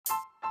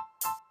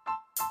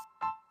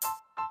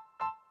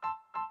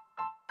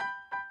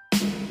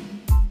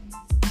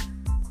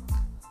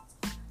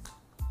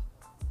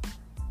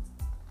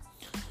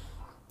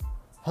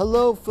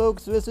Hello,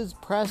 folks. This is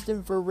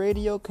Preston for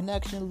Radio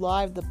Connection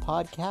Live, the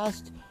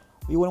podcast.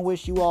 We want to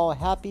wish you all a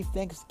happy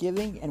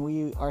Thanksgiving, and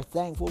we are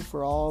thankful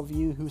for all of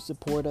you who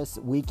support us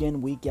week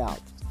in, week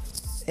out.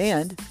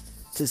 And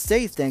to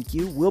say thank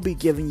you, we'll be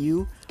giving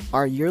you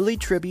our yearly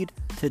tribute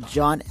to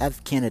John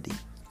F. Kennedy.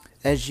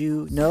 As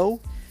you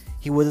know,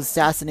 he was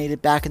assassinated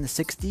back in the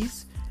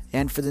 60s,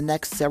 and for the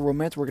next several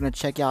minutes, we're going to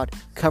check out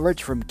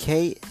coverage from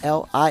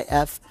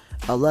KLIF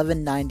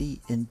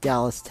 1190 in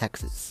Dallas,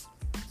 Texas.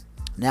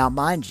 Now,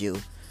 mind you,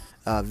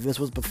 this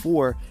was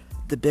before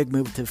the big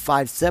move to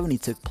 570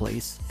 took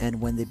place and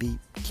when they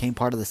became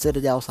part of the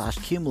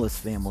Citadel/Cumulus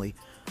family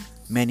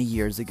many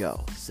years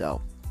ago.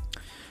 So,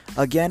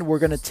 again, we're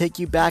going to take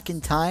you back in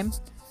time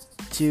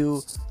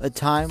to a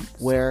time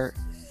where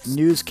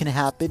news can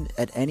happen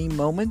at any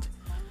moment,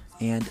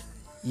 and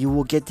you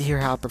will get to hear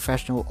how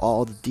professional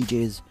all the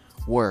DJs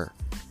were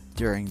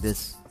during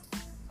this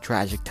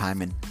tragic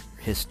time in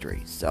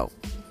history. So,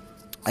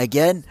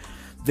 again,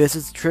 this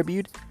is a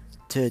tribute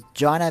to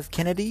John F.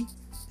 Kennedy,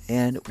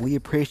 and we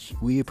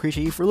appreciate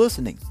you for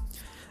listening.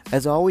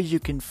 As always, you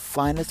can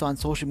find us on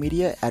social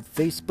media at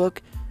Facebook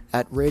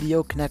at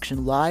Radio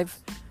Connection Live,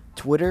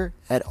 Twitter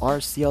at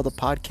RCL the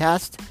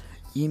Podcast,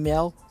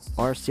 email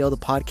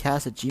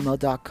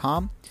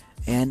rclthepodcast@gmail.com,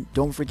 and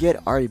don't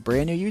forget our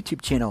brand new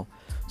YouTube channel.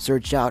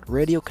 Search out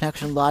Radio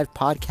Connection Live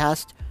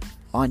Podcast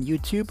on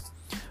YouTube,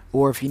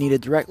 or if you need a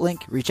direct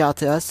link, reach out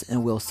to us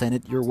and we'll send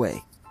it your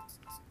way.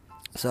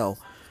 So,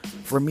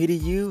 from me to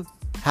you,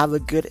 have a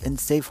good and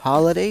safe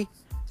holiday,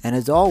 and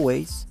as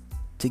always,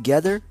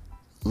 together,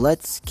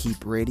 let's keep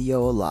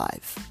radio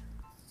alive.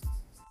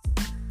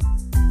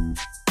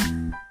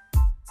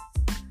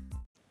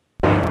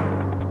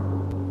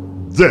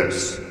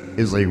 This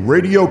is a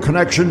Radio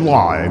Connection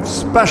Live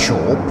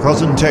special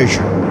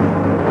presentation.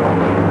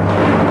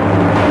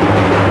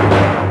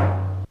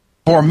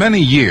 For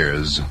many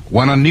years,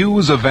 when a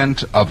news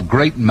event of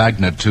great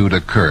magnitude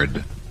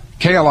occurred,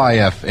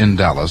 KLIF in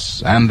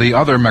Dallas and the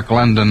other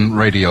McLendon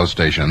radio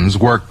stations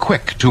were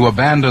quick to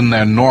abandon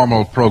their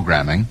normal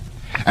programming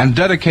and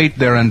dedicate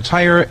their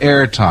entire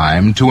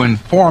airtime to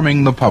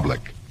informing the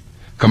public.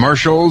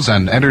 Commercials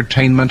and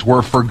entertainment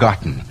were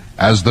forgotten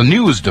as the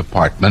news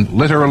department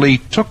literally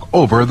took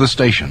over the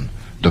station,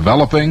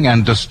 developing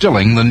and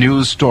distilling the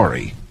news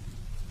story.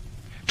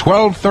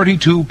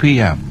 12:32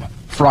 p.m.,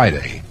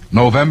 Friday,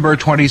 November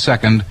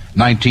 22nd,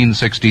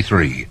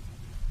 1963.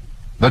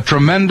 The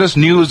tremendous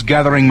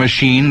news-gathering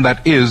machine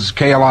that is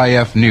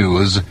KLIF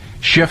News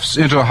shifts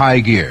into high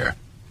gear.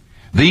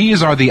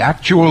 These are the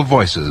actual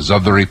voices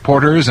of the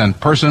reporters and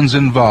persons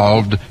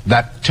involved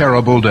that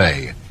terrible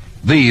day.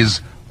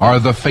 These are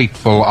the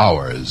fateful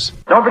hours.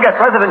 Don't forget,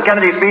 President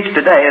Kennedy's speech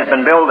today has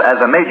been billed as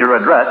a major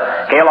address.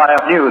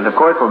 KLIF News, of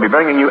course, will be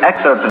bringing you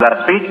excerpts of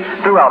that speech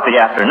throughout the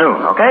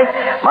afternoon, okay?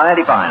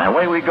 Mighty fine.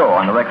 Away we go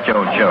on the Rex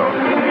Jones Show.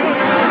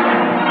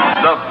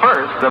 The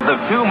first of the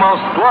two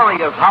most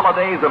glorious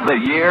holidays of the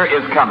year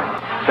is coming,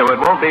 so it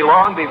won't be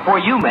long before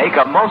you make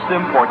a most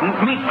important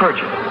meat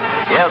purchase.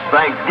 Yes,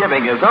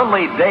 Thanksgiving is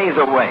only days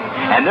away,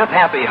 and this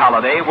happy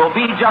holiday will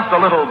be just a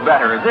little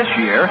better this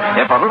year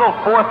if a little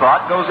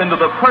forethought goes into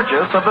the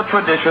purchase of the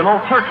traditional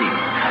turkey.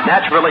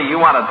 Naturally, you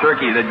want a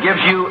turkey that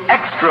gives you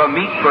extra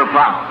meat per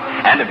pound.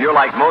 And if you're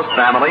like most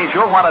families,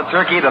 you'll want a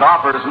turkey that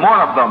offers more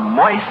of the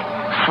moist,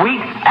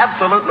 sweet,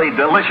 absolutely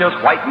delicious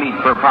white meat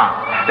per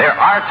pound. There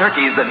are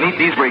turkeys that meet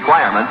these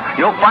requirements.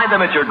 You'll find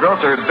them at your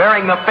grocer's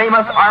bearing the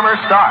famous Armour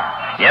Star.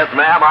 Yes,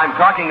 ma'am, I'm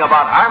talking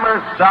about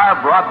Armour Star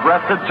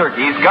broad-breasted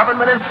turkeys,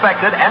 government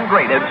inspected and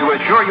graded to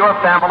assure your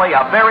family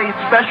a very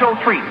special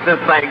treat this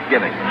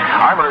Thanksgiving.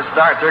 Armour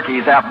Star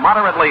turkeys have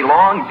moderately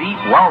long, deep,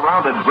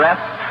 well-rounded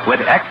breasts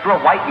with extra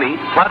white meat,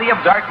 plenty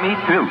of dark meat,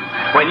 too.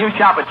 When you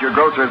shop at your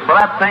grocer's for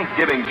that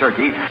Thanksgiving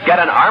turkey, get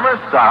an Armour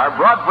Star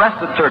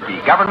broad-breasted turkey,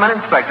 government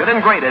inspected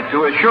and graded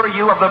to assure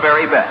you of the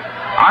very best.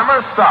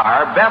 Armour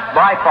Star, best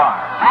by far.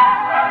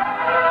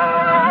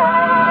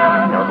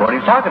 Knows what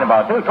he's talking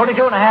about, too.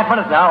 22 and a half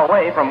minutes now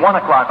away from 1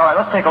 o'clock. All right,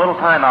 let's take a little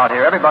time out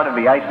here. Everybody to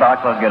the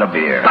icebox. Let's get a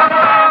beer. The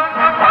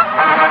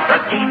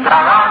teams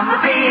are on the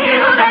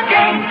field and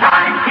game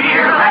time's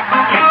here. Let's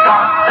kick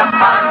off the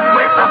fun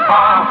with the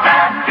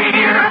Falstaff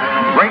beer.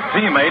 Great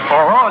teammate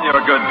for all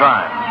your good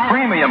times.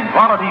 Premium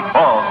quality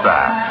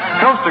Falstaff.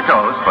 Coast to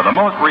coast for the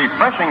most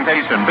refreshing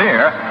taste in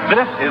beer,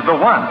 this is the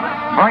one.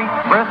 Bright,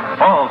 crisp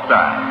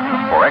Falstaff.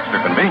 For extra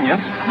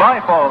convenience, buy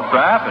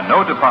Falstaff in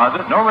no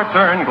deposit, no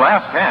return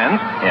glass cans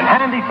in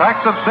handy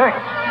packs of 6.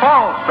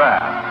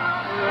 Falstaff.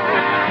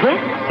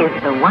 This is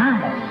the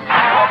one.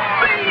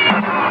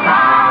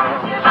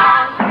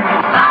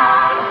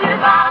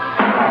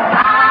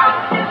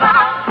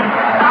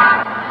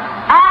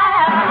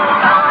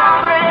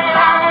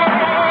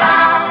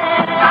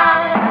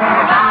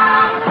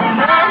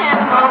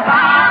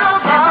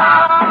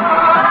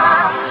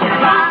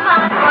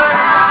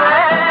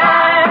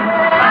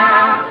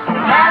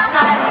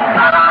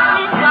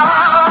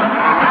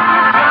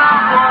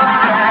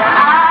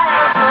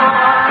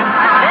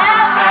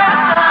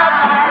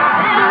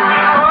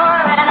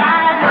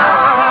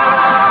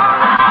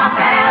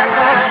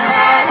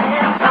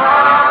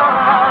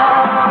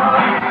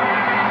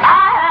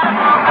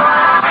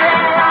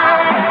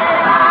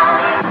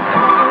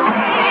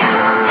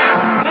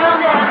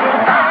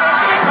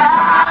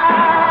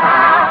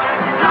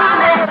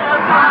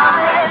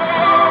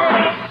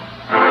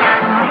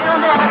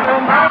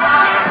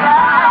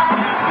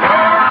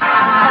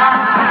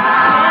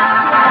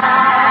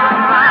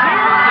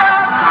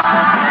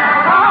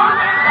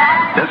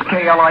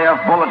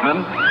 KLIF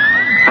bulletin.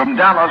 From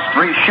Dallas,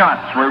 3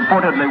 shots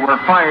reportedly were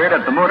fired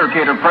at the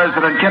motorcade of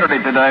President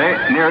Kennedy today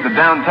near the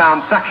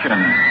downtown section.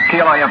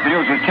 KLIF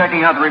News is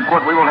checking out the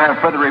report. We will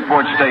have further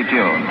reports. Stay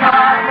tuned.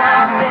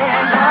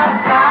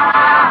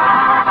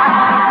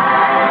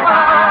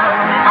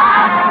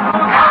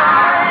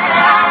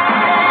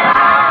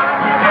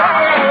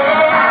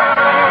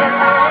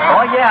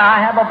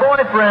 I Have a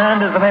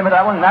Boyfriend is the name of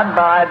that one, that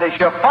by the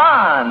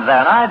Chiffons,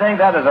 and I think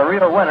that is a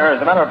real winner.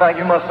 As a matter of fact,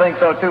 you must think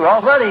so, too.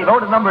 Already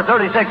voted number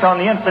 36 on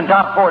the Instant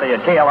Top 40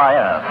 at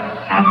KLIF.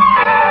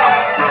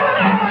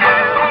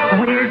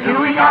 We're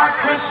doing our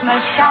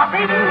Christmas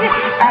shopping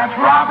at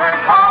Robert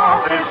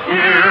Hall this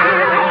year.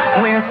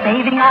 We're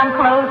saving on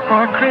clothes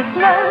for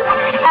Christmas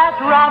at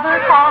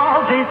Robert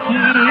Hall this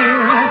year.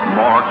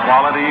 More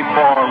quality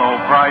for low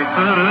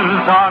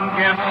prices on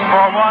gifts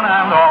for one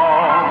and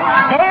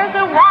all. There's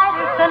a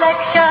wider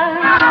selection,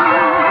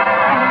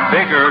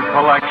 Bigger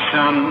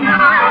collection.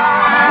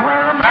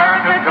 where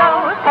America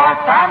goes for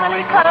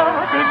family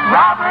clothes. It's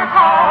Robert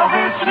Hall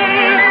this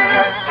year.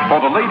 For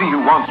the lady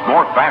who wants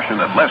more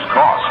fashion at less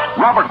cost,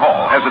 Robert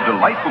Hall has a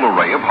delightful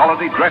array of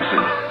holiday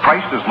dresses,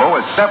 priced as low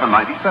as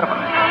 $7.97.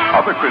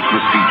 Other Christmas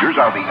features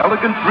are the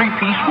elegant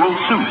 3-piece wool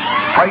suits,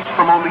 priced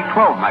from only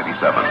 $12.97.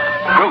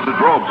 Quilted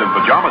robes and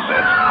pajama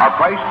sets are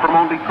priced from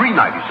only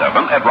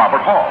 $3.97 at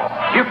Robert Hall.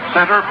 Gift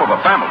center for the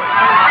family.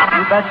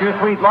 You bet your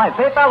sweet life.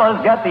 Say, fellas,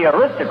 get the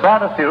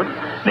Aristocrata suit,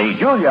 the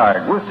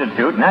Juilliard worsted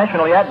suit,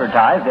 nationally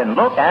advertised in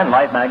Look and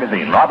Life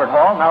magazine. Robert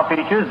Hall now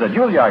features the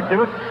Juilliard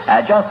suit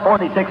at just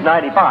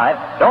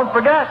 $46.95. Don't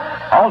forget,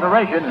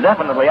 alterations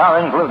definitely are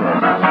included.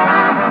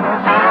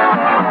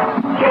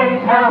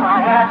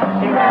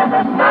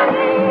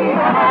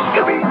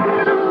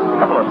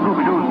 Couple of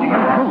Scooby-Doo's to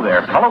get through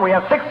there, fella. We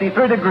have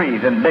 63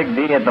 degrees in Big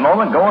D at the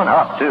moment, going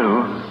up,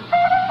 too.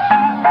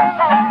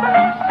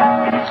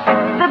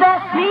 The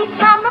best meat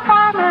from the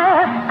farmer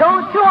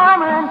goes to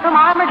Armour, and from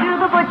Armour to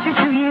the butcher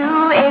to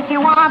you. If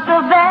you want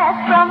the best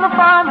from the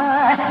farmer,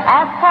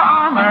 ask for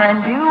Armour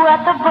and do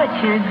what the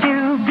butcher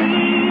do.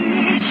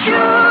 Be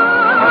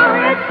sure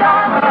it's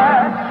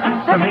Armour,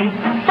 the meat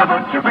the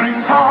butcher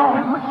brings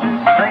home.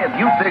 Say, if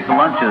you pick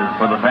lunches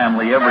for the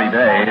family every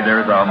day,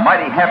 there's a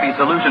mighty happy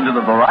solution to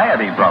the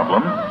variety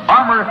problem.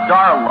 Armour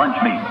Star Lunch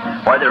Meat.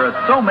 Why, there are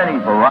so many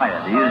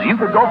varieties, you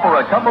could go for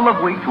a couple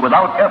of weeks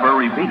without ever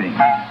repeating.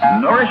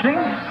 Nourishing?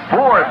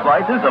 4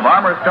 slices of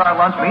Armour Star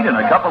Lunch Meat and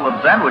a couple of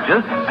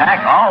sandwiches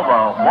pack all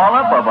the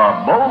wallop of a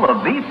bowl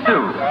of beef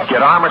stew. Get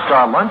Armour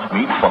Star lunch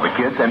meats for the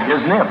kids and his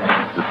nibs.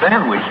 The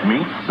sandwich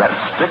meats that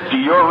stick to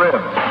your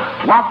ribs.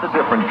 Lots of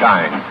different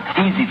kinds.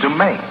 Easy to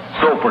make.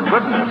 So for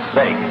goodness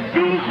sake,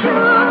 Be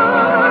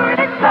sure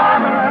it's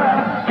Armour,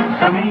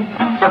 the meat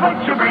the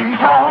butcher brings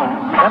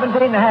home.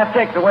 17 and a half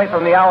ticks away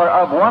from the hour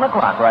of 1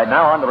 o'clock right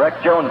now on the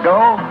Rex Jones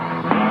Go.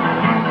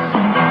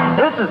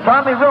 This is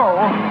Tommy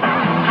Rowe.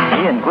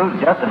 He includes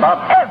just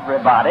about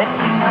everybody. Everybody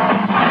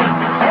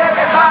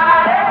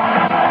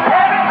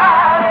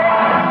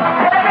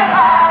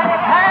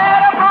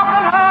had a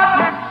broken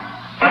heart.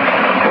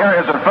 here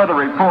is a further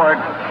report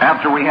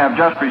after we have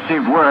just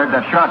received word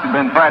that shots had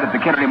been fired at the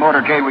Kennedy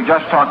motorcade. We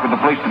just talked with the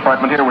police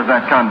department. Here was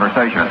that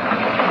conversation.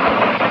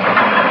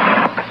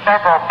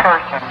 Several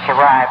persons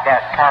arrived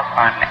at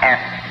Parkland, and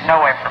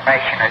no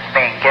information is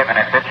being given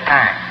at this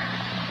time.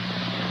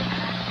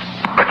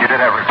 But you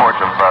did have reports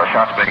of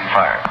shots being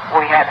fired.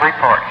 We had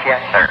reports, yes,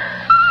 sir.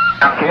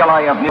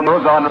 KLIF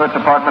News en route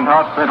to Parkland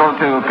Hospital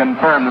to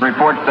confirm the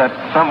reports that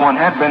someone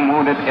had been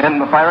wounded in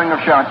the firing of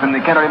shots in the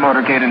Kennedy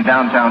motorcade in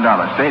downtown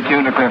Dallas. Stay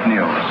tuned to Cliff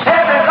News.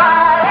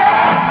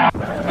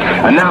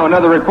 And now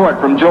another report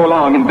from Joe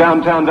Long in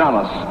downtown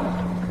Dallas.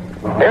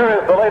 Here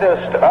is the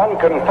latest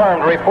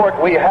unconfirmed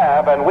report we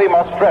have, and we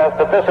must stress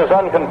that this is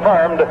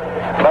unconfirmed,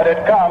 but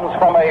it comes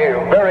from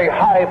a very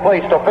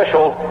high-placed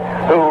official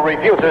who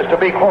refuses to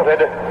be quoted.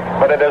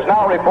 But it is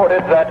now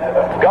reported that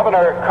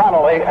Governor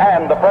Connolly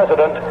and the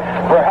President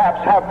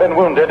perhaps have been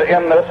wounded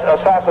in this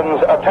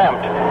assassin's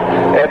attempt.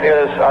 It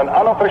is an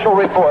unofficial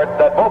report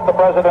that both the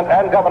President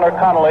and Governor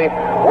Connolly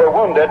were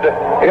wounded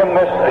in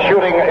this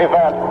shooting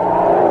event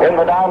in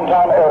the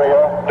downtown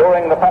area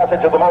during the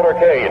passage of the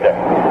motorcade.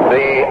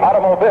 The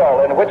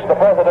automobile in which the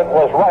President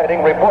was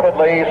riding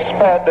reportedly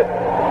sped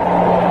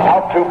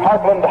out to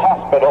Parkland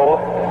Hospital,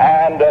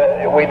 and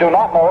we do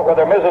not know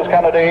whether Mrs.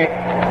 Kennedy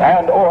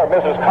and or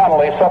Mrs.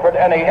 Connolly suffered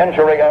any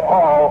injury at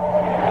all.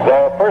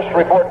 The first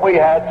report we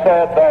had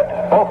said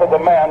that both of the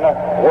men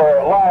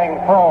were lying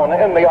prone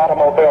in the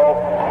automobile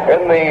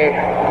in the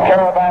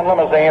caravan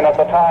limousine at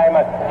the time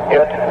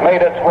it made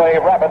its way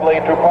rapidly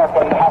to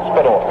Parkland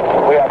Hospital.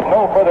 We have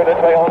no further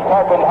details.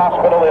 Parkland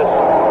Hospital is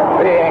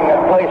being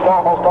placed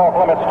almost off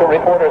limits to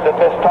reporters at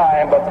this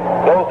time, but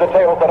those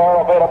details that are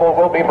available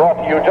will be brought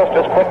to you just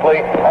as quickly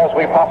as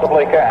we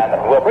possibly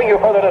can. We'll bring you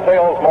further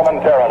details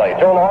momentarily.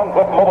 Joe Long,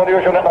 Clip Mobile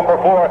News Unit number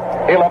 4,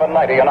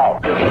 1190 and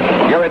out.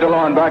 Gary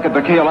DeLorme back at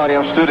the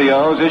KLIF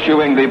studios,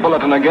 issuing the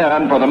bulletin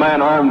again for the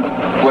man armed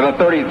with a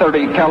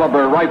 .30-30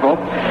 caliber rifle.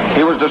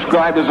 He was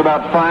described as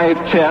about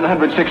 5'10",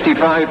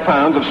 165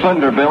 pounds of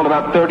slender build,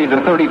 about 30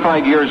 to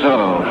 35 years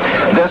old.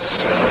 This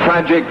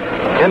tragic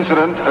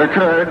incident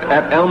occurred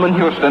at Elman,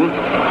 Houston,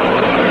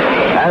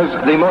 as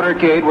the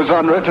motorcade was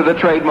en route to the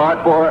Trade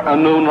Mart for a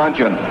noon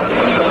luncheon.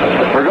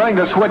 We're going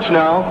to switch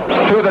now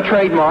to the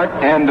Trade Mart,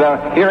 and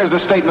here is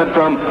the statement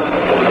from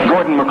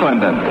Gordon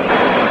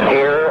McClendon.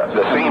 Here,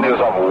 the scene is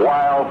of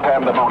wild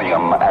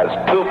pandemonium as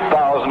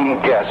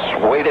 2,000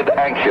 guests waited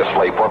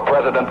anxiously for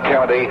President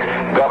Kennedy,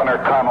 Governor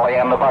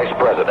Connally, and the Vice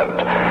President.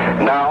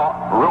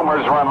 Now,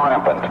 rumors run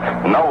rampant.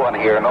 No one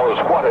here knows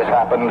what has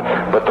happened,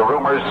 but the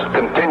rumors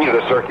continue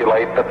to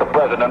circulate that the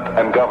President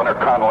and Governor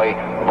Connally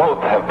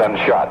both have been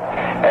shot.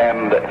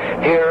 And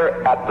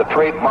here at the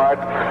Trade Mart,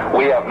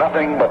 we have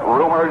nothing but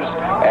rumors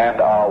and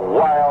a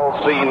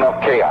wild scene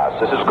of chaos.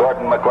 This is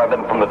Gordon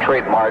McClendon from the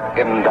Trade Mart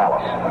in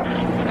Dallas.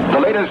 The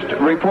latest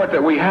report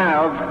that we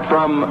have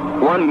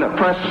from one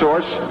press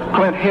source,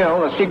 Clint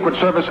Hill, a Secret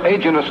Service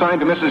agent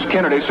assigned to Mrs.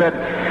 Kennedy, said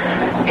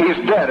he's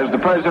dead as the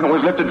president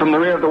was lifted from the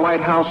rear of the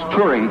White House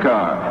touring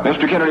car.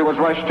 Mr. Kennedy was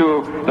rushed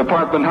to the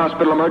Parkland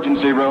Hospital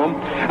emergency room.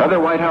 Other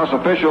White House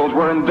officials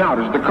were in doubt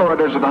as the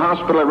corridors of the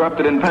hospital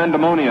erupted in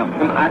pandemonium.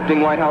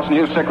 Acting White House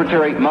News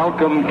Secretary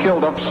Malcolm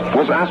Kildups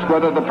was asked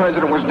whether the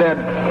president was dead.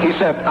 He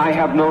said, "I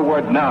have no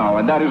word now,"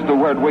 and that is the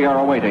word we are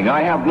awaiting.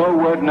 I have no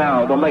word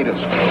now, the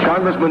latest.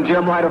 Congressman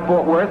Jim Wright of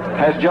Fort Worth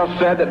has just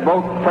said that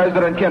both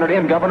President Kennedy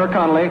and Governor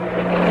Connally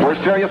were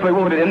seriously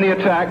wounded in the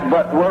attack,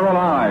 but were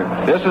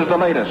alive. This is the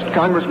latest.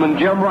 Congressman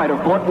Jim Wright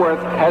of Fort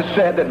Worth has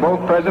said that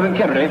both President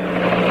Kennedy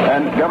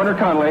and Governor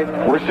Connally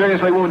were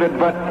seriously wounded,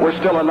 but were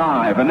still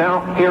alive. And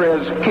now, here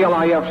is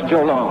KLIF's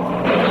Joe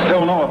Long.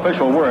 Still no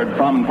official word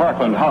from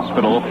Parkland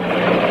Hospital.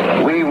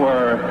 We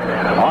were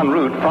en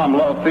route from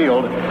Love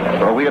Field,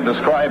 where we had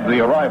described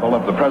the arrival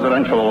of the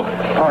presidential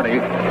party,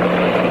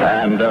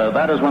 and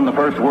that is when the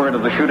first word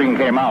of the shooting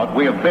came out.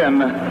 We have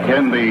been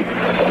in the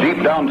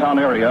deep downtown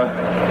area,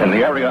 in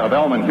the area of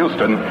Elman,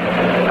 Houston,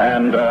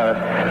 and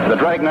the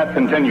dragnet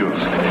continues.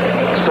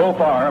 So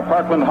far,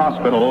 Parkland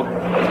Hospital,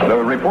 the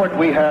report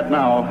we had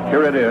now,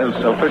 here it is,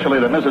 officially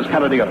that Mrs.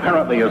 Kennedy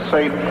apparently is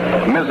safe,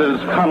 Mrs.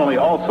 Connally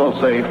also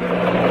safe,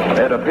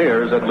 it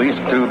appears, at least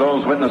to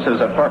those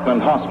witnesses at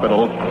Parkland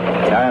Hospital,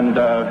 and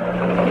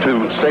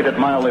to state it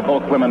mildly,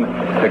 both women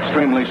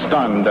extremely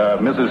stunned.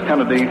 Mrs.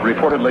 Kennedy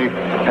reportedly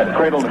had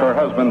cradled her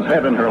husband's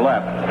head in her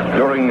lap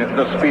during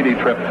the speedy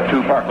trip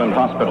to Parkland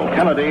Hospital.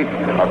 Kennedy,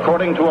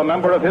 according to a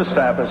member of his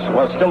staff,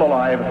 was still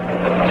alive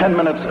 10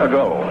 minutes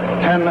ago.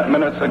 10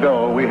 minutes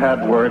ago, we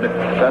had word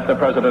that the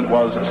president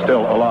was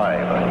still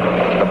alive.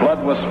 The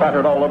blood was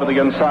spattered all over the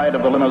inside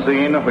of the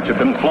limousine, which had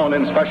been flown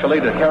in specially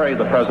to carry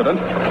the president.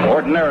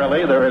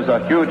 Ordinarily, there is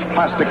a huge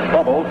plastic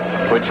bubble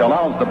which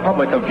allows the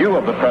public a view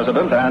of the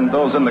president and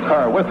those in the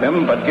car with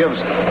him, but gives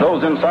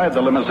those inside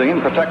the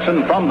limousine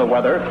protection from the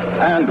weather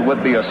and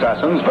would-be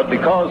assassins. But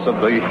because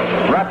of the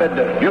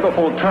rapid,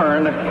 beautiful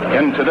turn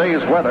in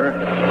today's weather,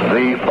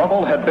 the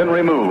bubble had been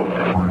removed.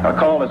 A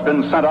call has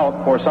been sent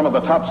out for some of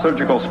the top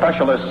surgical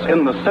specialists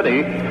in the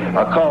city.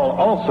 A call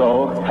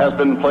also has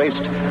been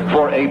placed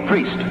for a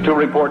priest to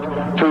report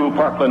to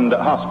Parkland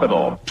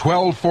Hospital.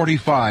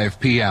 12:45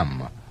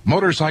 p.m.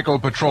 Motorcycle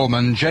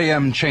patrolman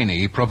J.M.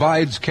 Cheney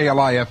provides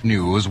KLIF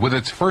News with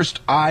its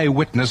first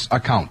eyewitness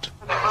account.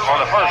 Well,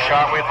 the first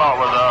shot we thought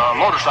was a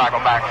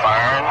motorcycle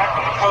backfiring,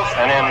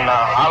 and then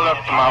I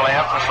looked to my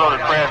left, and so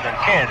did President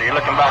Kennedy,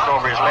 looking back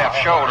over his left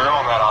shoulder.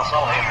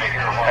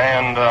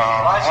 And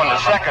when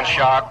the second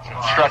shot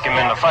struck him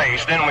in the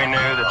face, then we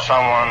knew that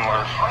someone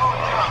was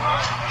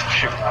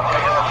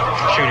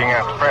shooting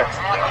at the president.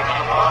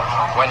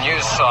 When you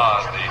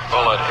saw the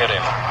bullet hit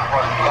him,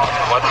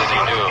 what did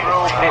he do?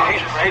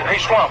 He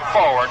swung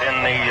forward in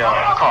the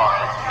car.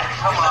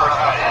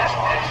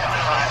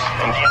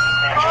 And he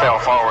fell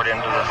forward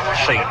into the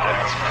seat.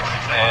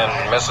 And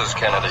Mrs.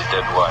 Kennedy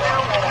did what?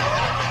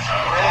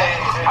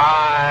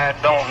 I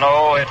don't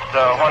know.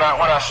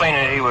 When I seen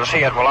it, he was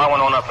hit. Well, I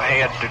went on up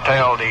ahead to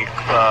tell the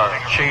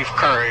Chief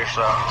Curry's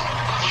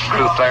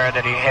group there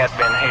that he had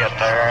been hit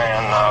there,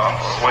 and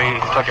we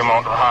took him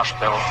on to the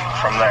hospital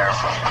from there.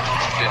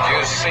 Did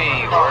you see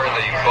where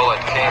the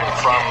bullet came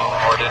from,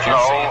 or did you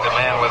see the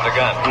man with the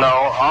gun? No,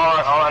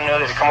 all I knew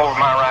that it come over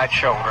my right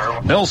shoulder.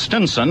 Bill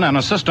Stinson, an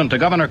assistant to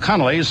Governor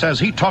Connally, says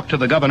he talked to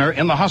the governor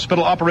in the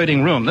hospital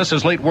operating room. This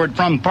is late word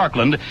from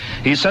Parkland.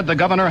 He said the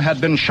governor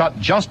had been shot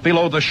just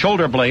below the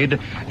shoulder blade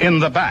in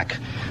the back.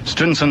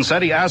 Stinson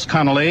said he asked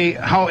Connally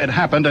how it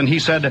happened, and he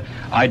said,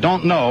 "I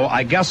don't know,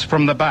 I guess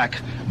from the back,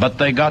 but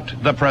they they got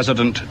the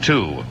president,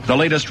 too. The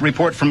latest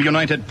report from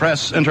United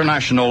Press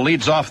International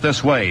leads off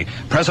this way.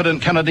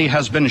 President Kennedy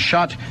has been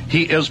shot.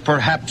 He is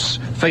perhaps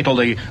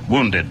fatally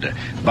wounded.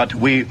 But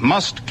we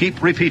must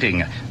keep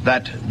repeating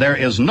that there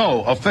is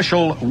no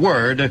official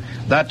word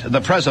that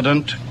the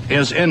president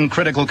is in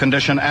critical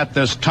condition at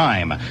this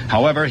time.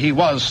 However, he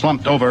was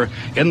slumped over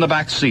in the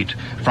back seat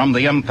from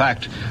the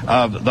impact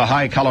of the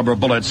high-caliber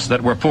bullets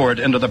that were poured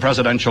into the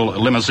presidential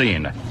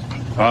limousine.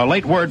 A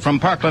late word from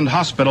Parkland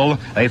Hospital,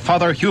 a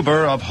Father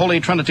Huber of Holy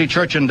Trinity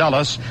Church in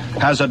Dallas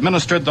has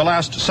administered the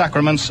last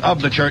sacraments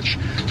of the church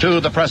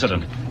to the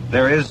president.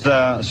 There is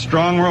a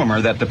strong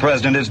rumor that the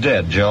president is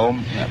dead, Joe.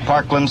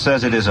 Parkland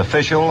says it is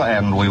official,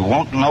 and we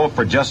won't know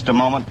for just a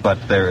moment, but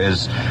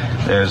there's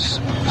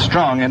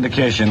strong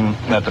indication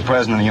that the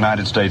president of the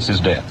United States is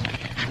dead.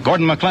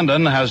 Gordon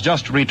McClendon has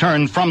just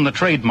returned from the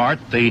Trade Mart.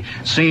 The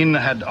scene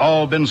had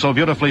all been so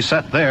beautifully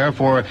set there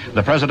for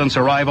the president's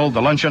arrival,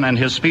 the luncheon, and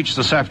his speech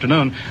this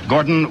afternoon.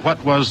 Gordon,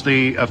 what was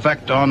the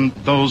effect on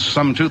those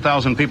some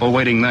 2,000 people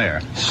waiting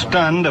there?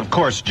 Stunned, of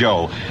course,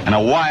 Joe, and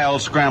a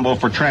wild scramble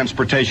for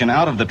transportation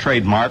out of the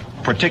Trade Mart,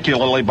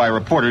 particularly by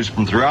reporters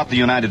from throughout the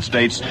United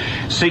States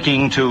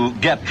seeking to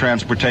get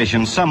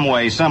transportation some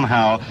way,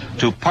 somehow,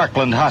 to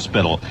Parkland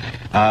Hospital.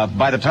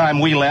 By the time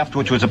we left,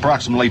 which was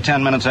approximately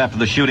 10 minutes after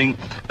the shooting,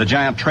 the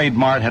giant Trade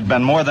Mart had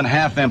been more than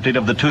half emptied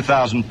of the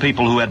 2,000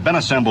 people who had been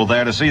assembled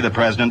there to see the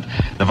president,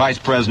 the vice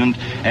president,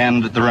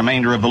 and the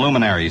remainder of the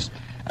luminaries.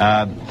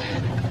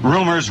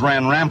 Rumors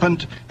ran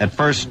rampant. At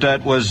first,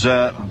 it was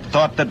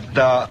thought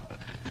that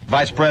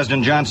Vice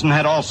President Johnson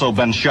had also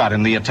been shot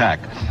in the attack.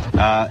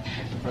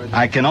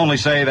 I can only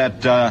say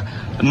that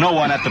no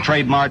one at the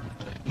Trade Mart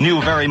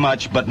knew very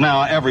much, but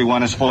now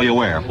everyone is fully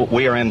aware.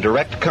 We are in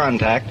direct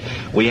contact.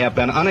 We have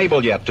been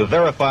unable yet to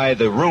verify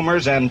the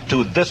rumors, and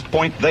to this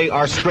point they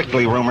are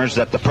strictly rumors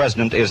that the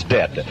president is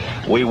dead.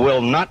 We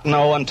will not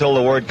know until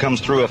the word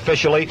comes through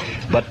officially,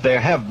 but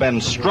there have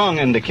been strong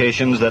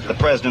indications that the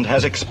president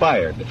has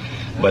expired.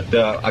 But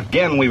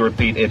again, we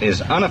repeat, it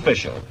is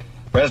unofficial.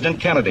 President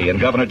Kennedy and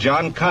Governor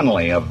John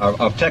Connally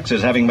of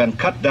Texas having been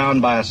cut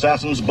down by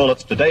assassins'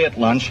 bullets today at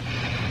lunch.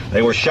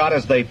 They were shot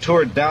as they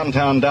toured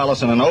downtown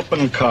Dallas in an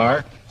open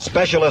car.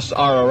 Specialists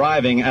are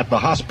arriving at the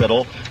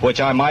hospital, which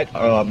I might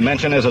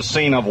mention is a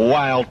scene of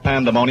wild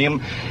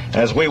pandemonium.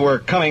 As we were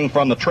coming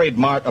from the Trade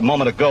Mart a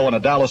moment ago in a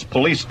Dallas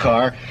police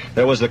car,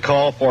 there was the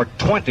call for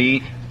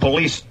 20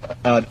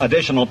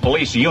 additional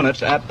police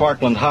units at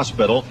Parkland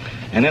Hospital.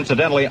 And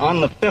incidentally, on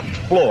the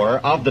 5th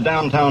floor of the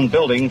downtown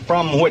building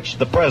from which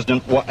the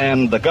president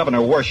and the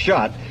governor were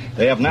shot,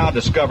 they have now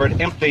discovered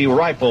empty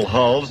rifle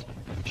hulls.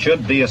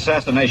 Should the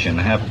assassination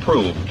have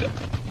proved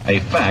a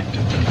fact,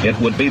 it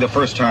would be the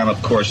first time, of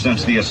course,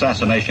 since the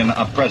assassination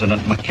of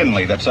President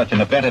McKinley that such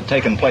an event had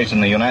taken place in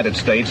the United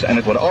States, and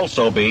it would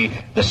also be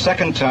the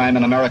second time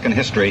in American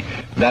history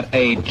that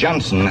a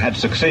Johnson had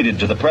succeeded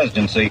to the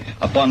presidency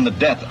upon the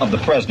death of the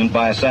president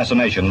by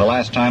assassination. The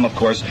last time, of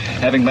course,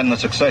 having been the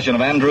succession of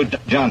Andrew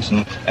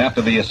Johnson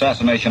after the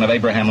assassination of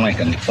Abraham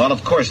Lincoln. While,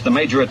 of course, the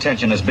major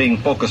attention is being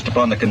focused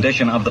upon the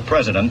condition of the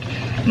president,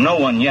 no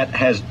one yet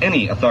has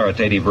any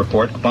authoritative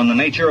report upon the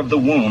nature of the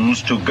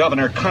wounds to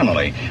Governor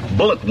Connally.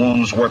 Bullet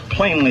wounds were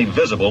plainly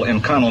visible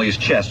in Connally's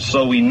chest,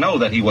 so we know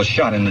that he was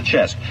shot in the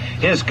chest.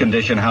 His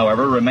condition,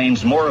 however,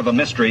 remains more of a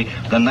mystery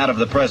than that of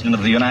the President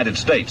of the United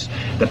States.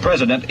 The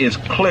President is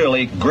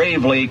clearly,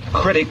 gravely,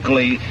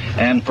 critically,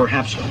 and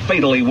perhaps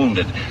fatally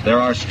wounded. There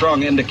are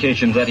strong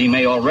indications that he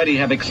may already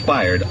have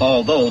expired,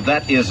 although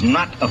that is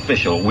not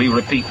official. We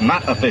repeat,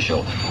 not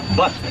official.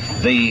 But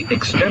the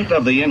extent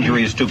of the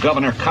injuries to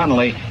Governor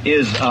Connally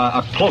is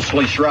a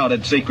closely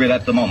shrouded secret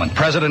at the moment.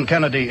 President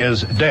Kennedy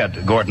is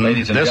dead, Gordon.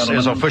 Ladies and this gentlemen,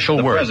 is official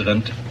the word.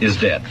 President is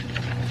dead.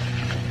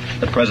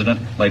 The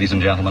President, ladies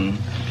and gentlemen,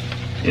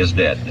 is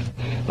dead.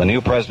 The new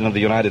President of the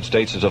United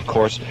States is, of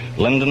course,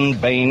 Lyndon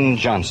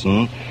Baines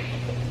Johnson,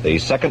 the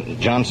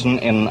second Johnson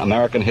in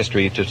American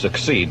history to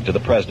succeed to the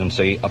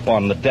presidency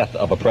upon the death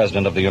of a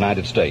President of the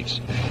United States.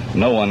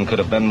 No one could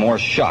have been more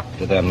shocked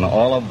than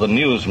all of the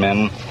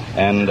newsmen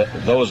and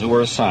those who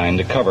were assigned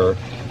to cover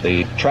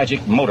the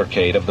tragic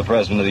motorcade of the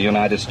President of the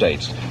United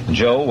States.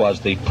 Joe was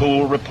the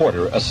pool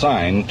reporter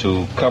assigned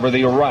to cover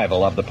the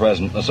arrival of the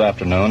President this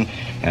afternoon.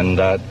 And,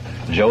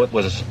 Joe, it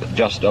was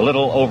just a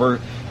little over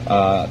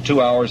 2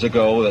 hours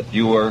ago that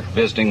you were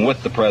visiting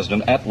with the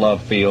President at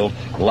Love Field,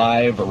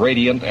 live,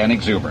 radiant, and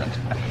exuberant.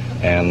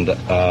 And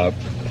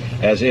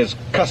as is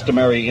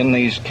customary in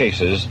these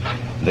cases,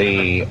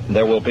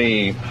 there will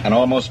be an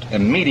almost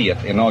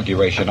immediate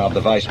inauguration of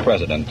the Vice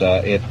President.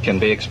 It can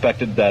be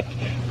expected that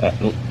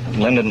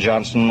Lyndon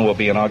Johnson will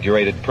be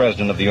inaugurated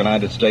President of the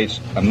United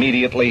States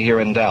immediately here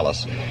in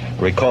Dallas.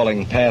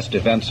 Recalling past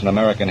events in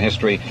American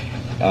history,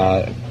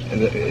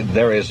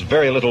 there is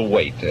very little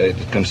weight.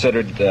 It's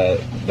considered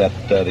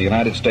that the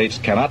United States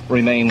cannot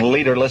remain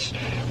leaderless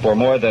for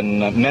more than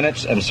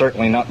minutes, and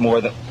certainly not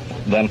more than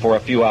than for a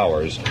few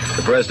hours.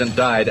 The president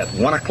died at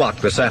 1 o'clock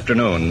this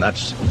afternoon.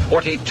 That's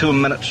 42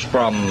 minutes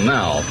from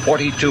now.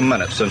 42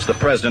 minutes since the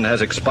president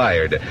has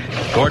expired.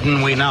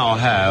 Gordon, we now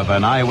have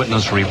an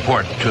eyewitness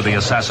report to the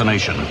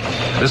assassination.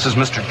 This is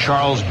Mr.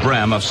 Charles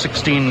Brem of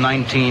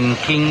 1619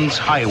 Kings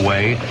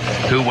Highway,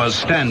 who was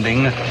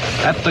standing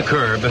at the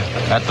curb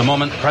at the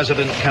moment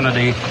President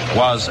Kennedy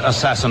was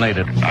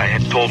assassinated. I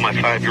had told my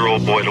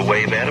 5-year-old boy to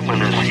wave at him,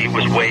 and as he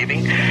was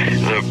waving,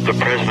 the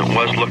president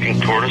was looking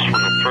toward us when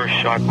the first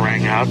shot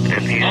rang out,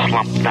 and he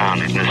slumped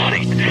down in his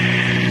seat.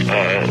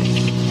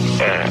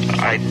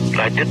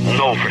 I didn't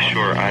know for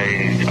sure.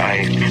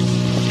 I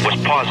was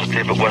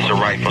positive it was a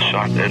rifle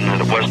shot and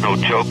that it was no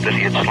joke that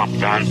he had slumped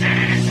down.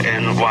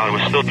 And while I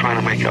was still trying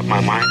to make up my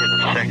mind in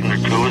a second or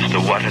two as to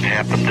what had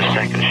happened, the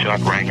second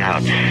shot rang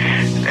out.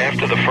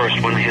 After the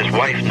first one, his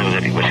wife knew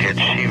that he was hit.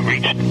 She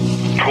reached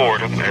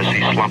toward him as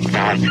he slumped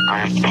down.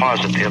 I am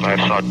positive I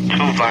saw 2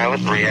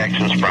 violent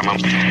reactions from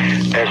him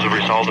as a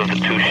result of the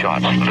 2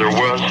 shots. There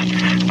was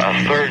a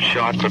 3rd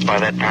shot, but by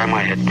that time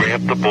I had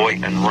grabbed the boy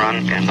and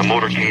run, and the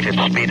motorcade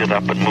had speeded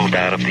up and moved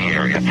out of the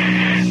area.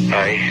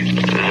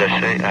 As I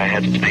say, I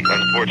had the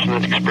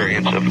unfortunate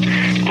experience of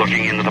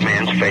looking into the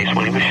man's face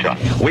when he was shot.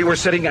 We were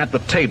sitting at the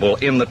table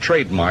in the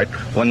Trade Mart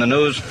when the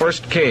news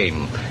first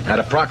came at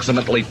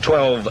approximately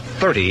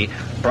 12:30.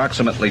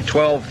 Approximately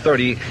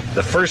 12:30,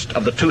 the first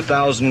of the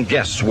 2,000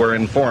 guests were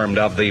informed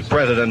of the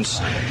president's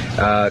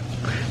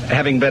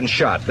having been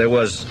shot. There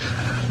was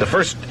the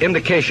first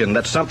indication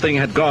that something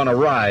had gone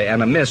awry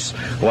and amiss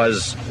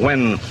was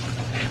when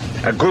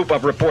a group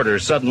of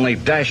reporters suddenly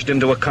dashed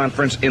into a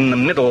conference in the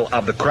middle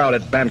of the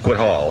crowded banquet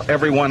hall.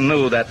 Everyone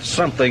knew that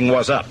something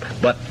was up,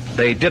 but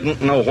they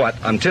didn't know what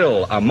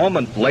until a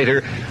moment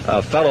later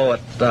a fellow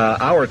at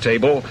our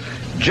table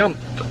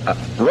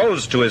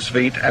rose to his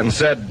feet and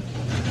said,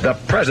 "The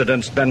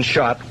president's been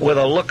shot," with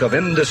a look of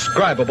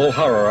indescribable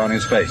horror on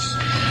his face.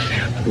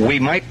 We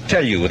might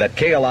tell you that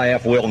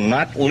KLIF will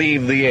not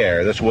leave the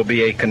air. This will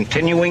be a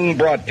continuing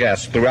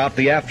broadcast throughout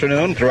the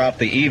afternoon, throughout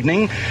the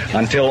evening,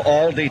 until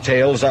all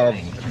details of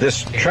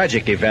this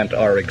tragic event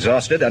are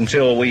exhausted,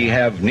 until we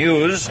have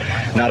news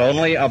not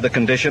only of the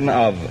condition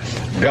of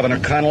Governor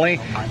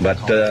Connally, but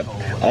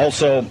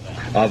also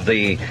of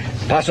the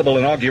possible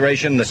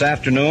inauguration this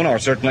afternoon, or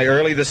certainly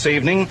early this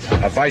evening,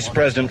 of Vice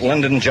President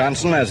Lyndon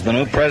Johnson as the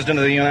new President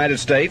of the United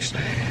States.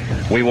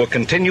 We will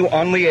continue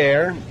on the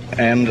air,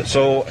 and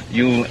so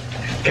you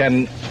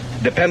can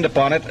depend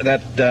upon it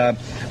that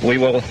we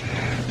will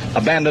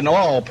abandon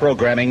all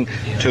programming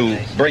to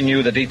bring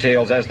you the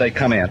details as they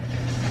come in.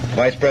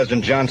 Vice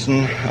President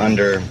Johnson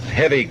under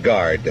heavy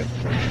guard.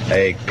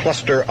 A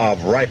cluster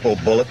of rifle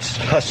bullets,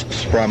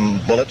 husks from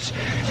bullets,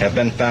 have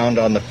been found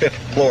on the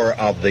 5th floor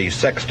of the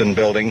Sexton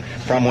building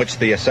from which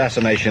the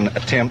assassination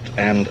attempt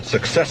and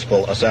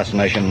successful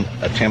assassination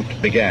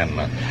attempt began.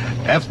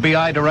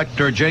 FBI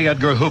Director J.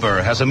 Edgar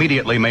Hoover has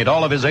immediately made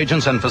all of his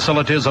agents and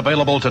facilities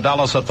available to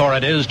Dallas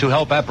authorities to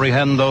help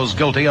apprehend those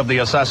guilty of the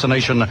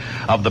assassination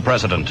of the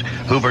president.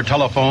 Hoover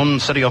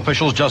telephoned city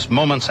officials just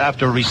moments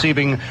after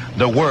receiving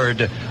the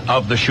word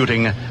of the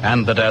shooting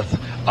and the death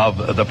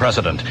of the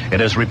president. It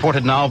is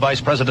reported now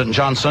Vice President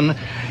Johnson,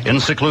 in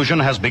seclusion,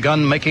 has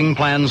begun making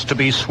plans to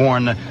be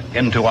sworn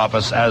into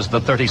office as the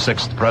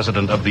 36th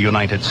President of the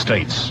United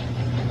States.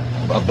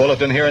 A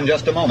bulletin here in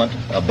just a moment.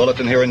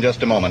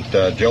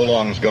 Joe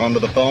Long's gone to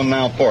the phone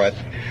now for it.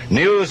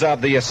 News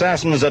of the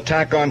assassin's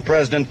attack on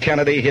President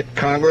Kennedy hit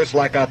Congress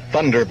like a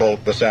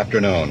thunderbolt this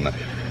afternoon.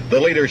 The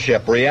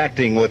leadership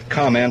reacting with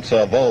comments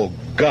of, "Oh,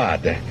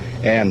 God,"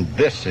 and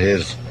 "This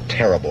is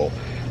terrible."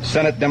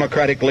 Senate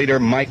Democratic leader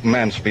Mike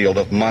Mansfield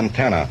of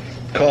Montana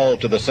called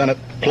to the Senate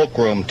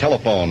cloakroom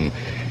telephone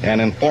and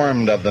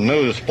informed of the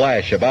news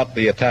flash about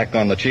the attack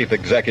on the chief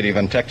executive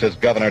and Texas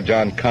Governor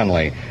John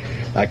Connally.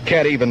 "I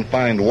can't even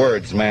find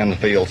words,"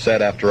 Mansfield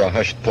said after a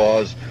hushed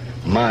pause.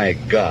 "My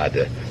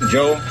God."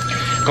 Joe?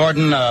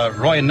 Gordon,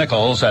 Roy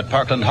Nichols at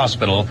Parkland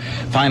Hospital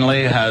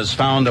finally has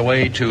found a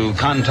way to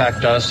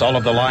contact us. All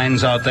of the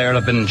lines out there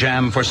have been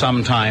jammed for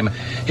some time.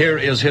 Here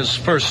is his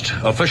first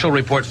official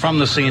report from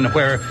the scene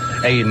where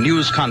a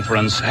news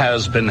conference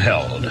has been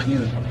held.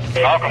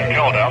 Malcolm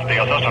Kilduff,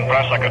 the Assistant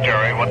Press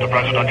Secretary with the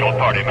Presidential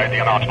Party, made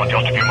the announcement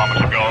just a few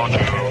moments ago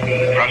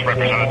to press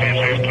representatives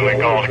hastily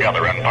called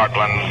together in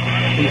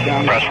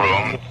Parkland's press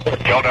room.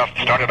 Kilduff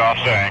started off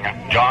saying,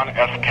 "John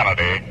F.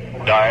 Kennedy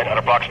died at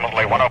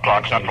approximately 1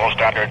 o'clock Central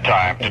Standard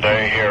Time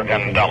today here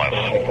in Dallas."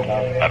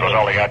 That was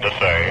all he had to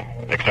say,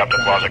 except it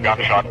was a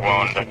gunshot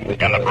wound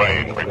in the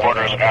brain.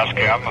 Reporters asked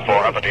him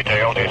for other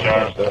details. He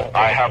says,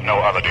 "I have no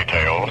other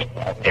details."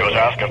 He was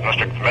asked if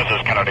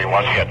Mrs. Kennedy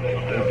was hit.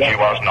 "She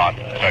was not,"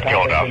 said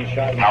Kilduff.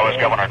 "How is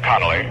Governor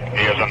Connally?"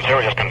 "He is in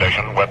serious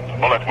condition with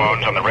bullet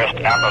wounds in the wrist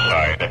and the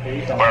side."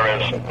 "Where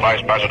is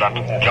Vice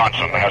President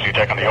Johnson? Has he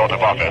taken the oath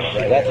of office?"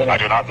 "I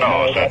do not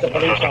know," said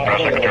Assistant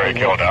Press Secretary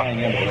Kilduff.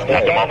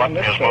 "At the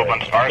moment, his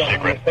movements are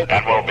secret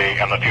and will be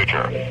in the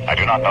future. I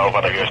do not know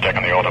whether he has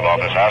taken the oath of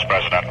office as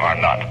president or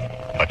not.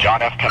 But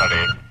John F.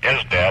 Kennedy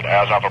is dead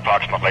as of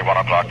approximately 1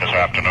 o'clock this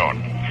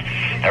afternoon."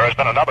 There has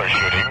been another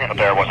shooting.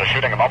 There was a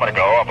shooting a moment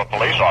ago of a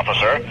police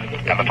officer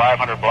in the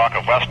 500 block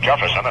of West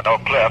Jefferson at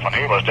Oak Cliff, and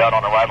he was dead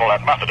on arrival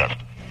at Methodist.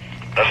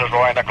 This is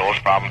Roy Nichols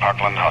from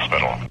Parkland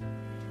Hospital.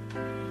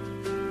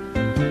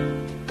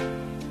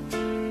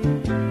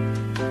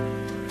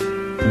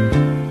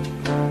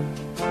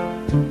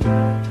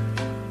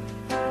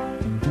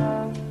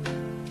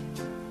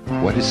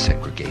 What is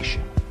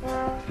segregation?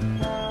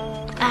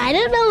 I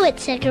don't know what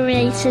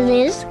segregation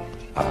is.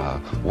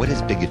 What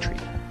is bigotry?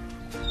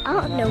 I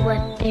don't know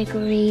what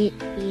bigotry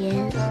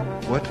is.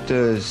 What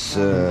does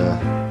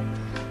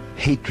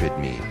hatred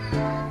mean?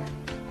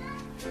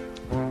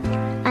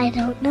 I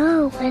don't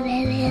know what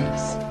it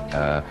is.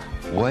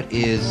 What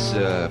is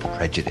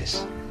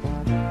prejudice?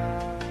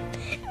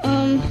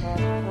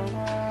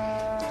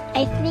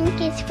 I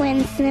think it's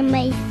when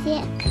somebody's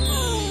sick.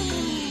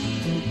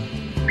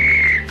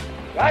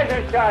 Rise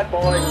and shot,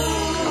 boys.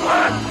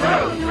 1,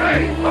 2,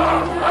 3, 4.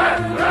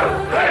 1,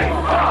 2, 3,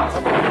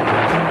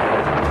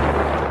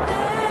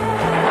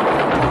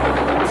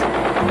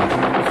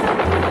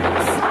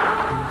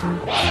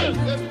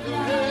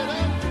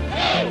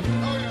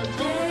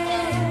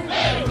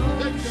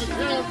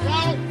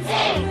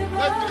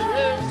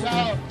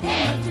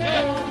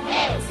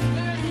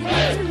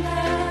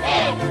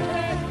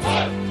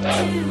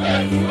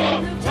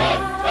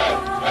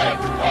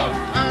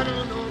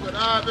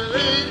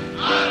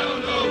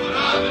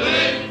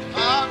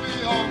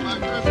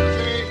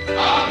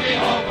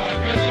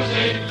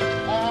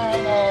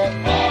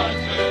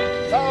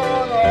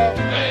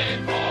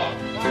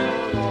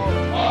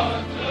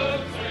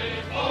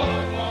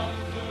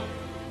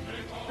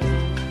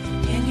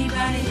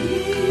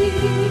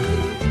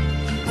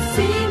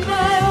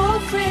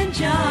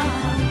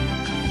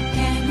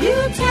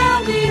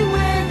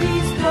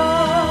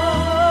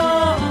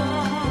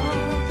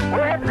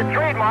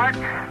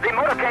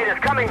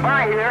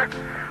 by here.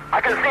 I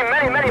can see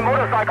many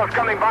motorcycles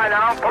coming by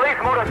now, police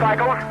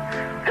motorcycles.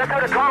 Just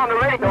heard a call on the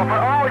radio for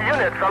all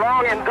units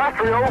along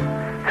Industrial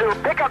to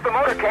pick up the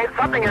motorcade.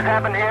 Something has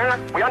happened here.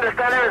 We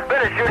understand there has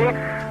been a shooting.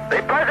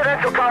 The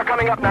presidential car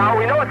coming up now.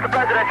 We know it's the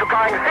presidential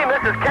car. You can see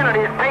Mrs.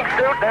 Kennedy's pink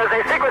suit. There's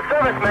a Secret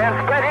Service man,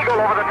 spread eagle,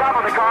 over the top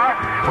of the car.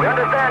 We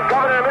understand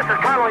Governor and Mrs.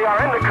 Connolly are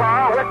in the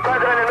car with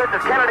President and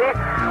Mrs. Kennedy.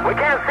 We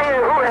can't see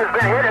who has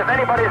been hit, if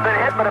anybody's been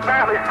hit, but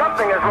apparently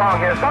something is wrong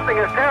here. Something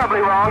is terribly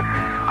wrong.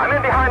 I'm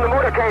in behind the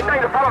motorcade,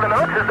 trying to follow them. It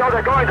looks as though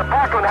they're going to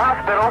Parkland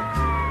Hospital.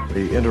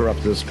 We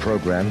interrupt this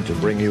program to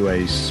bring you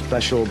a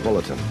special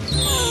bulletin.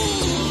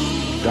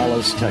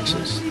 Dallas,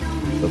 Texas.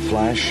 The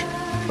flash,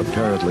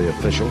 apparently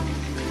official.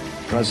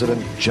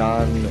 President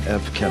John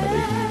F.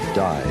 Kennedy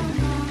died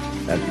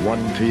at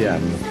 1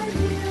 p.m.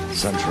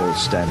 Central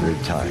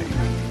Standard Time.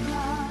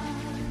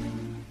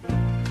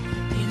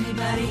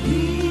 Anybody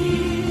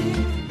here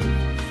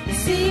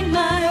see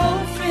my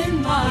old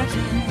friend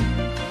Martin?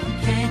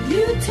 Can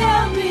you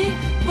tell me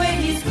where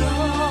he's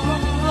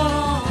gone?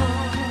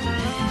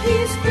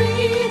 He's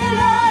freed a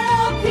lot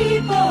of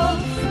people,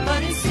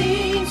 but it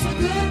seems so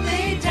good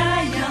they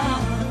die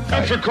young.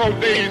 Difficult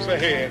days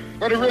ahead,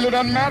 but it really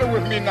doesn't matter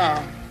with me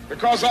now,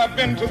 because I've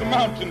been to the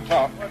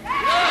mountaintop.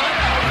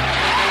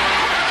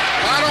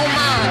 I don't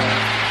mind.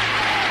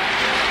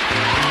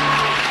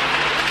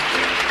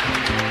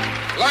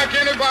 Like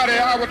anybody,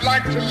 I would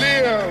like to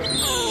live.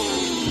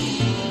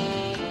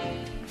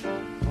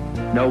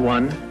 No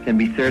one can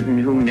be certain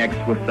who next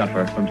will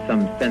suffer from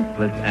some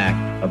senseless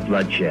act of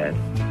bloodshed.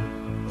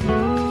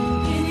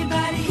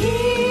 Anybody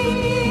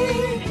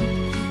here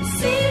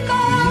see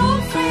my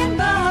old friend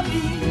Bobby?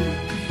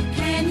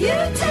 Can you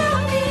tell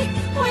me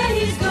where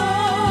he's gone?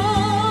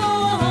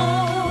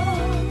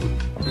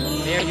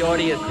 Mayor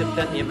Yorty has just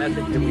sent me a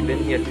message that we've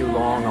been here too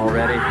long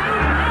already.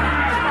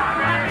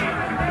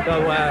 So,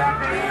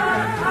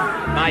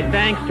 my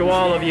thanks to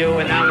all of you,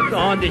 and now it's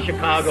on to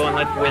Chicago, and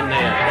let's win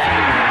there.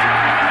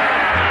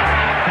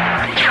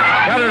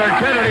 Senator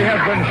Kennedy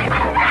has been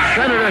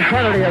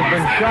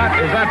shot.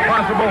 Is that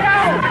possible?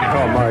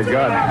 Oh, my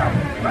God.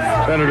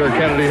 Senator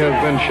Kennedy has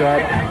been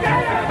shot.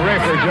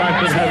 Rafer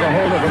Johnson has a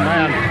hold of a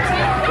man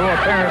who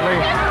apparently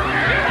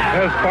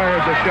has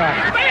fired the shot.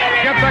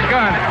 Get the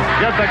gun.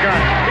 Get the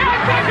gun.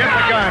 Get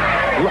the gun.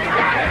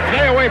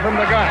 Stay away from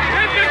the gun.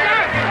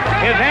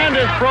 His hand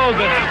is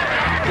frozen.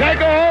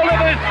 Take a hold of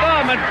his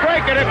thumb and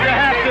break it if you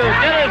have to.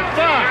 Get his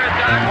thumb.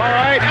 All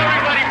right.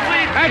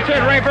 That's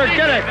it, Rafer.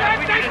 Get it.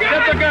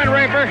 Get the gun,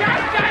 Rafer.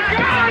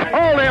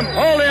 Hold him.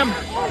 Hold him.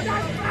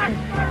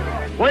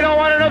 We don't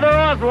want another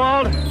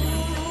Oswald.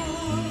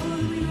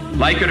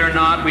 Like it or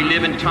not, we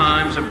live in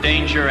times of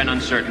danger and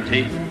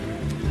uncertainty.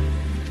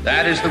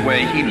 That is the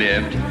way he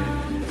lived.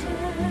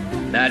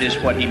 That is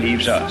what he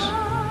leaves us.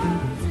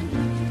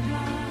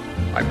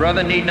 My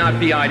brother need not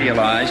be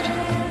idealized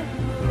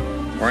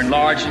or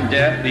enlarged in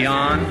death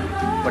beyond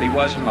what he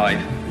was in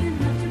life.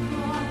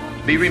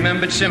 To be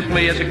remembered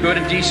simply as a good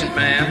and decent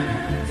man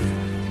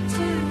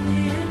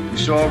who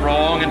saw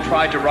wrong and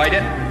tried to right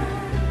it,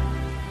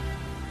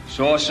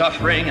 saw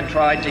suffering and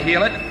tried to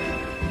heal it,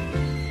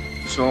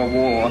 saw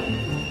war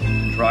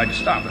and tried to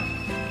stop it.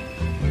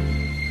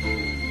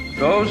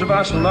 those of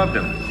us who loved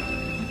him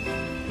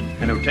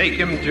and who take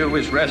him to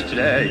his rest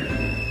today,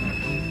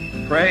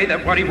 pray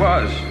that what he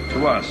was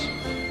to us,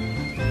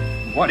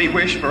 what he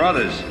wished for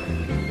others,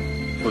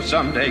 will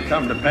someday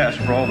come to pass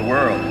for all the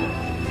world.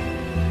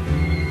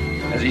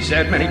 As he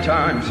said many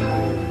times,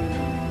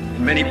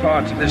 in many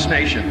parts of this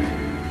nation,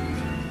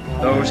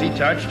 those he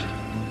touched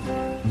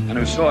and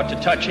who sought to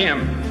touch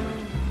him.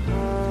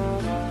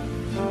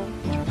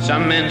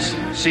 Some men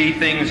see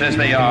things as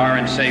they are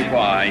and say,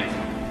 why?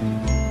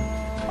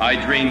 I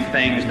dream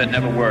things that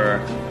never were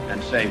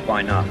and say,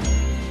 why not?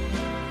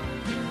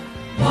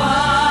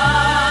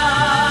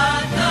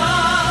 What the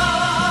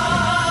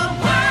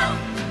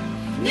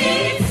world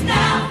needs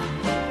now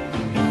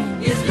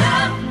is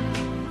love,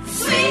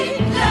 sweet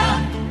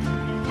love.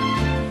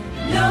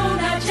 No,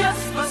 not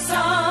just for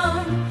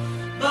some,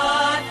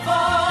 but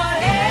for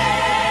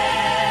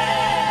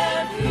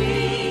everyone.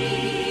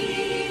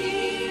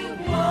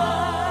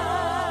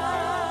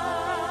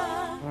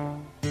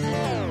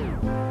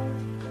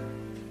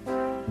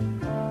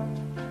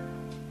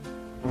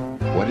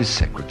 What is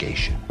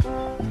segregation?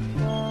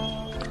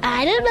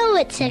 I don't know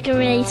what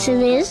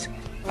segregation is.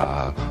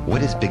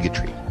 What is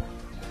bigotry?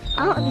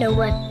 I don't know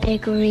what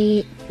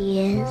bigotry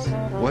is.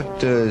 What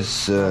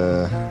does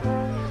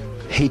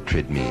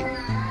hatred mean?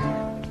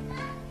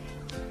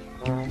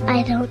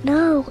 I don't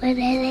know what it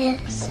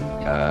is.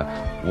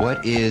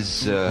 What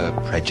is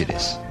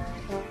prejudice?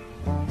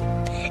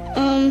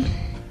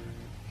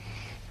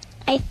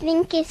 I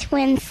think it's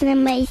when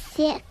somebody's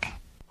sick.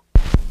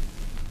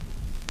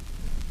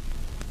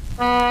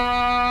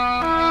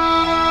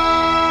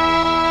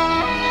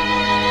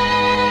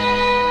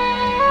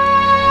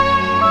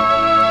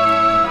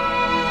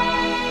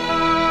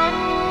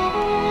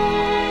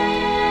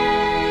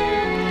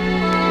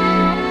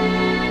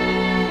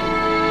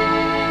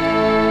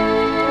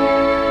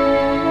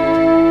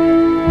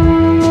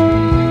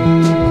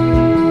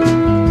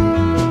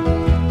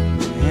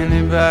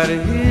 Anybody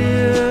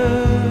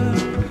here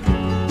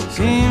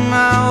seen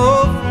my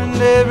old friend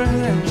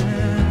Abraham?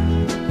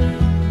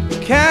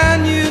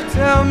 Can you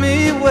tell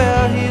me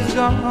where he's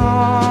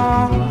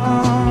gone?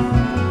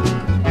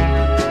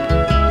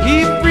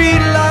 He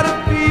freed a lot of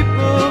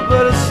people,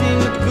 but it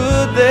seemed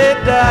good they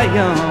die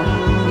young.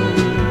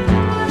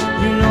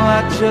 You know,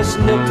 I just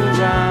looked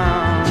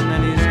around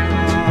and he's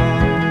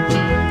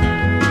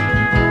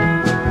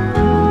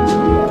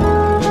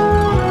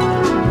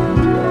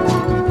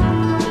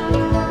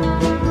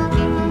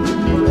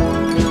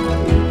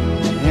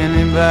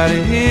anybody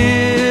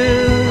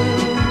here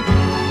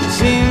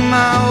seen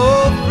my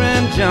old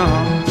friend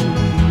John?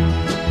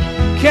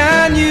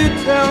 Can you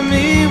tell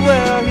me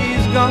where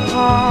he's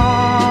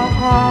gone?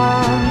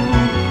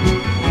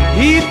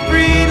 He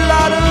freed a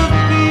lot of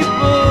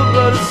people,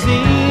 but it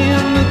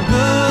seemed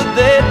good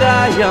they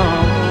die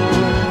young.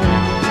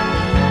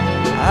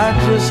 I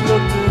just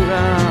looked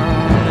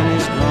around and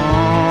he's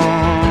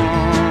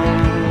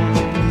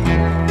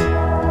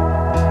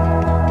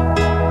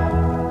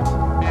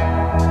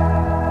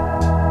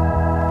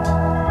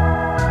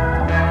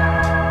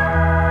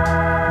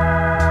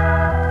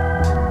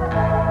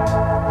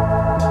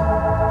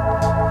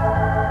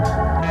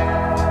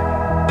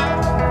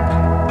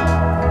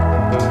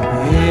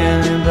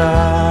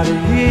anybody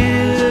here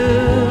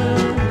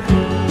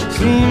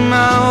seen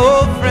my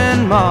old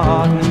friend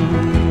Martin?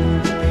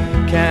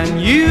 Can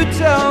you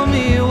tell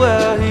me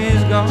where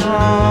he's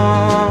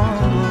gone?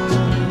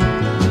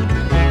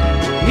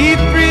 He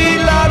freed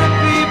a lot of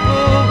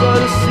people, but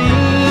it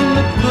seemed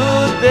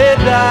good they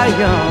die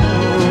young.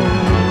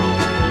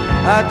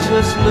 I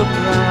just looked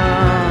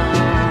around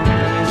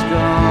and he's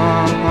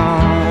gone.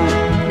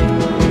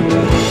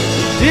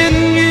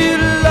 Didn't you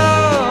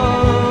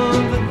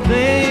love the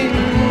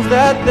things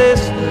that they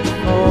stood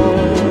for?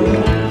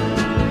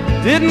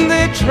 Didn't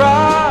they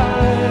try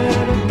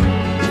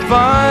to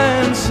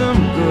find some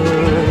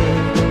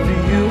good for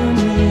you and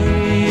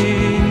me?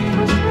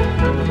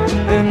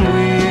 Then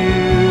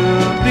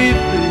we'll be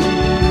free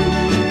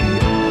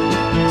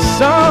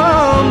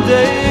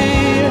someday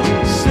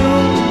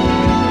soon.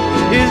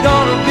 He's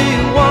gonna be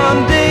one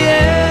day.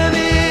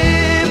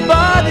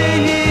 Anybody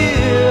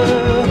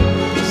here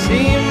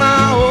see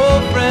my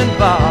old friend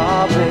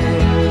Bobby?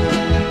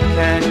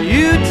 Can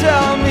you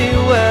tell me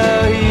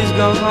where he's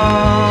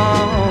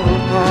gone?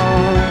 I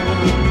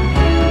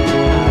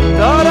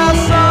thought I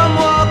saw him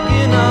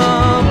walking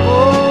up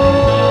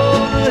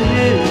over the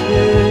hill,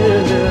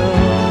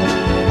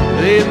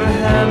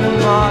 Abraham and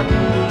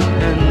Martin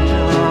and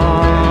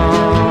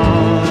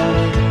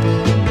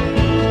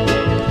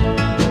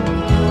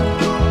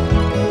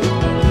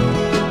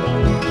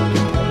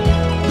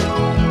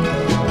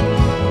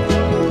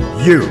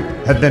You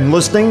have been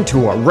listening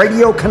to a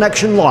Radio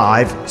Connection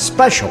Live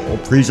special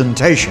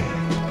presentation.